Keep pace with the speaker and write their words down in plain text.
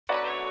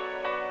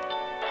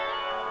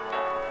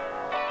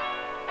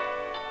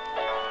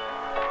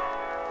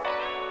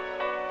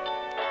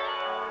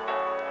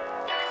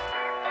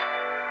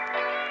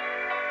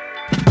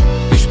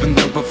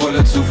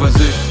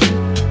Zuversicht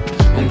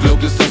und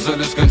glaub, dass das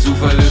alles kein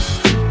Zufall ist.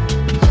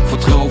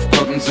 Vertrau auf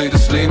Gott und seh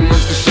das Leben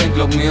als Geschenk.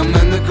 Glaub mir, am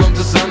Ende kommt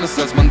es anders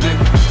als man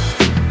denkt.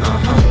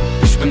 Aha,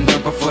 ich bin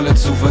dankbar voller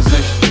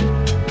Zuversicht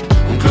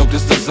und glaub,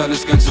 dass das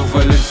alles kein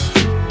Zufall ist.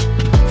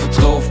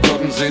 Vertrau auf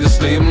Gott und seh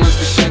das Leben als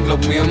Geschenk.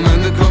 Glaub mir, am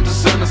Ende kommt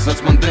es anders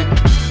als man denkt.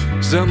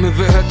 Sag mir,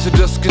 wer hätte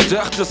das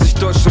gedacht, dass ich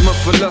Deutschland mal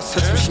verlasse?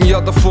 Hätt's mich ein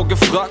Jahr davor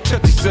gefragt,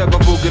 hätte ich selber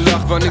wohl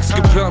gelacht. War nix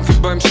geplant wie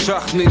beim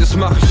Schach, nee, das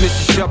mach ich nicht.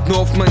 Ich hab nur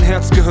auf mein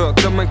Herz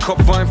gehört, denn mein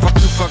Kopf war einfach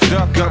zu fucked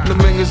up. Gab ne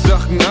Menge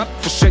Sachen ab,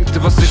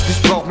 verschenkte, was ich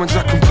nicht brauch. Mein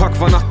Sack und Pack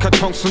war nach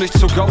Kartons und ich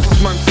zog aus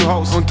meinem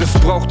Zuhause. Und das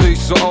brauchte ich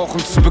so auch,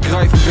 um zu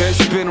begreifen, wer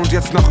ich bin. Und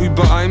jetzt nach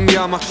über einem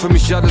Jahr macht für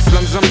mich alles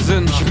langsam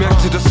Sinn. Ich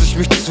merkte, dass ich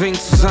mich zwing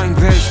zu sein,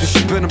 wer ich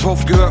nicht bin. Hab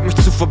aufgehört, mich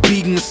zu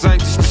verbiegen, ist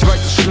eigentlich nicht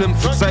weiter schlimm.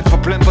 Für Zeit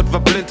verplempert, war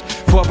blind,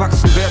 vor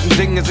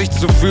Erwachsenwerden Dinge, sich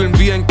zu fühlen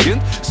wie ein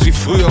Kind, ist wie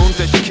früher und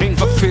der King.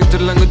 Verfehlte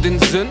lange den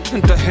Sinn,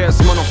 hinterher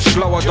ist man oft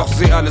schlauer. Doch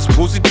seh alles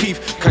positiv,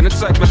 keine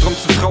Zeit mehr drum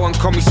zu trauern.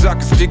 Komm, ich sag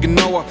es dir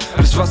genauer,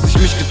 alles was ich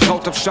mich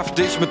getraut hab,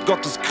 schaffte ich mit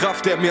Gottes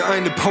Kraft, der mir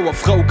eine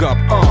Powerfrau gab.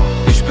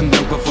 Ich bin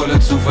dankbar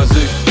voller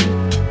Zuversicht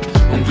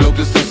und glaub,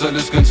 dass das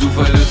alles kein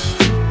Zufall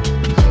ist.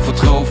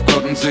 Vertrau auf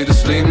Gott und seh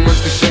das Leben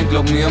als Geschenk.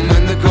 Glaub mir, am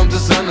Ende kommt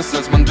es anders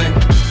als man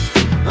denkt.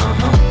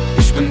 Aha,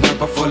 ich bin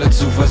dankbar voller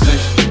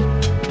Zuversicht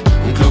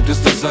und glaub,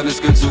 dass das alles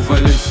kein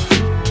Zufall ist.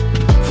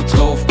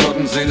 Vertrau auf Gott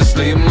und seh das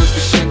Leben als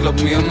Geschenk. Glaub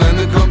mir, am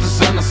Ende kommt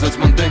es anders als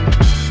man denkt.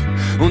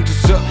 Und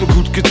es hat mir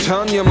gut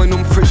getan, ja mein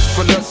Umfeld zu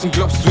verlassen.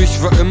 Glaubst du,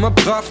 ich war immer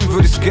brav, dann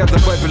würd ich's gern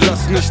dabei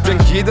belassen. Ich denk,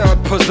 jeder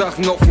hat paar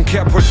Sachen auf dem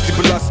Kerbholz, die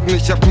belasten.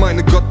 Ich hab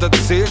meine Gott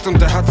erzählt und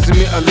er hat sie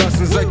mir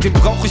erlassen. Seitdem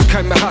brauch ich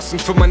keinen mehr hassen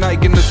für mein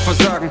eigenes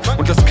Versagen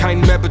und das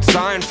keinen mehr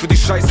bezahlen für die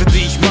Scheiße,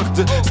 die ich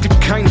machte. Es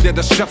gibt keinen, der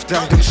das schafft,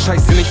 der den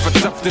Scheiße nicht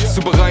verzapft ist, zu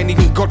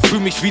bereinigen. Gott,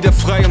 fühl mich wieder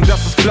frei und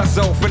das ist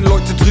klasse, auch wenn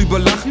Leute drüber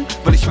lachen,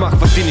 weil ich mach,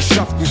 was sie nicht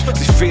schafften.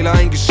 Sich Fehler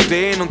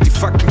eingestehen und die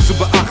Fakten zu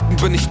beachten.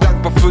 Bin ich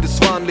dankbar für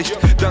das Warnlicht,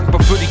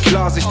 dankbar für die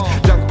Klarsicht,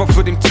 dankbar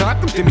für den Tag,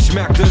 an dem ich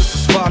merkte, es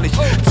ist wahrlich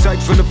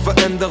Zeit für eine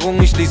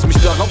Veränderung, ich ließ mich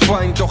darauf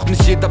ein. Doch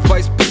nicht jeder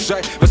weiß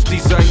Bescheid, was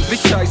dies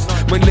eigentlich heißt.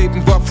 Mein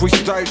Leben war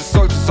Freestyle, das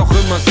sollte es auch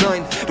immer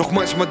sein. Doch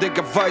manchmal,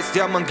 Digga, weiß,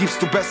 ja, man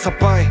gibst du besser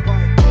bei.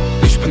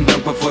 Ich bin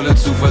dankbar voller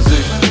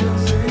Zuversicht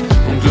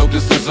und glaub,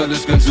 dass das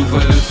alles kein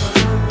Zufall ist.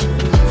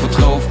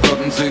 Vertrau auf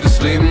Gott und seh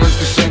das Leben als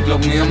Geschenk.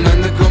 Glaub mir, am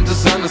Ende kommt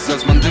es anders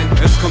als man denkt.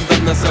 Es kommt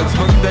anders als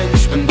man denkt.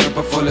 Ich bin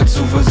dankbar voller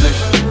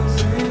Zuversicht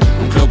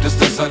und glaub, dass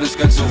das alles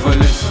kein Zufall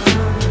ist.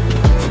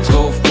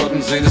 Vertrau auf Gott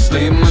und seh das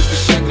Leben als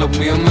Geschenk. Glaub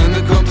mir, am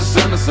Ende kommt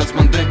es anders als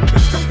man denkt.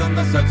 Es kommt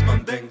anders als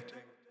man denkt.